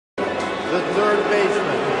the third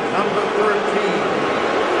baseman, number 13,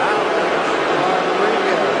 Alex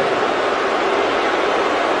Rodriguez.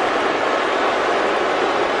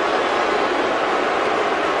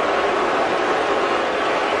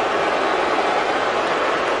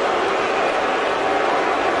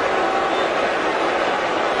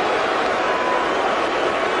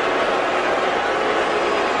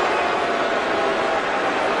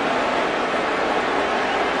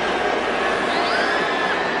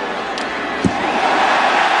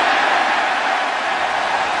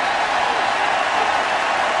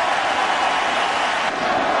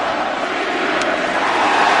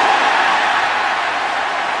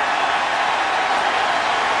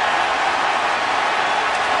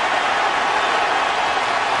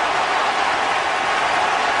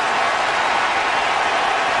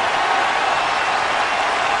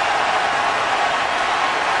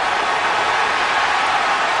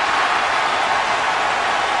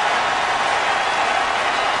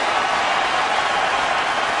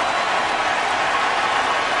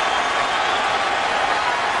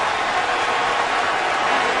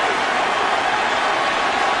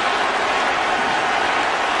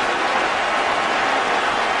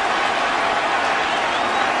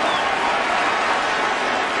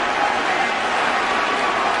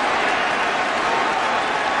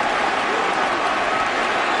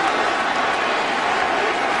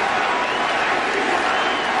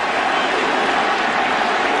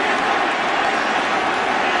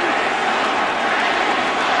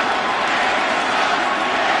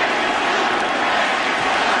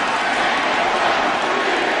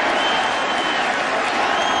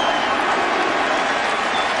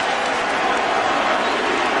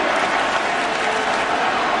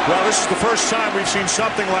 Well, this is the first time we've seen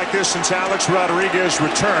something like this since Alex Rodriguez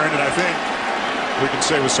returned, and I think we can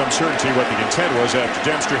say with some certainty what the intent was after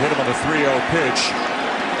Dempster hit him on the 3-0 pitch.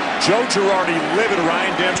 Joe Girardi livid.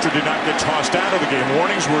 Ryan Dempster did not get tossed out of the game.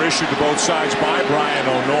 Warnings were issued to both sides by Brian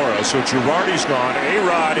O'Nora. So Girardi's gone.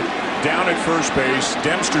 A-Rod down at first base.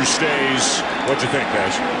 Dempster stays. What'd you think,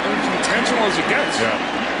 guys? As intentional as it gets.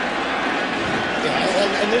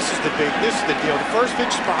 Yeah, and this is the deal. The first pitch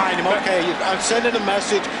is behind him. Okay, I'm sending a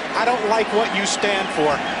message. I don't like what you stand for.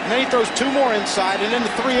 And then he throws two more inside, and then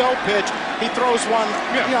the 3-0 pitch, he throws one,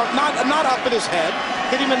 you know, not up at his head,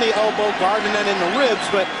 hit him in the elbow guard and then in the ribs.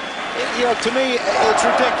 But you know, to me, it's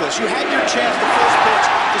ridiculous. You had your chance the first pitch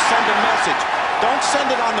to send a message. Don't send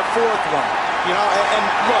it on the fourth one. You know, and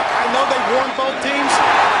look, I know they warned both teams.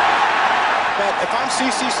 But if I'm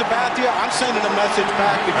CC Sabathia, I'm sending a message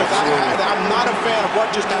back because I'm not a fan of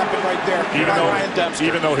what just happened right there by Ryan Dempster.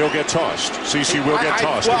 Even though he'll get tossed. CC will get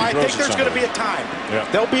tossed. Well, I think there's going to be a time. Yeah.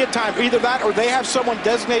 There'll be a time. Either that or they have someone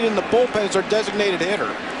designated in the bullpen as their designated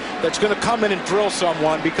hitter that's going to come in and drill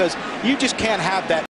someone, because you just can't have that.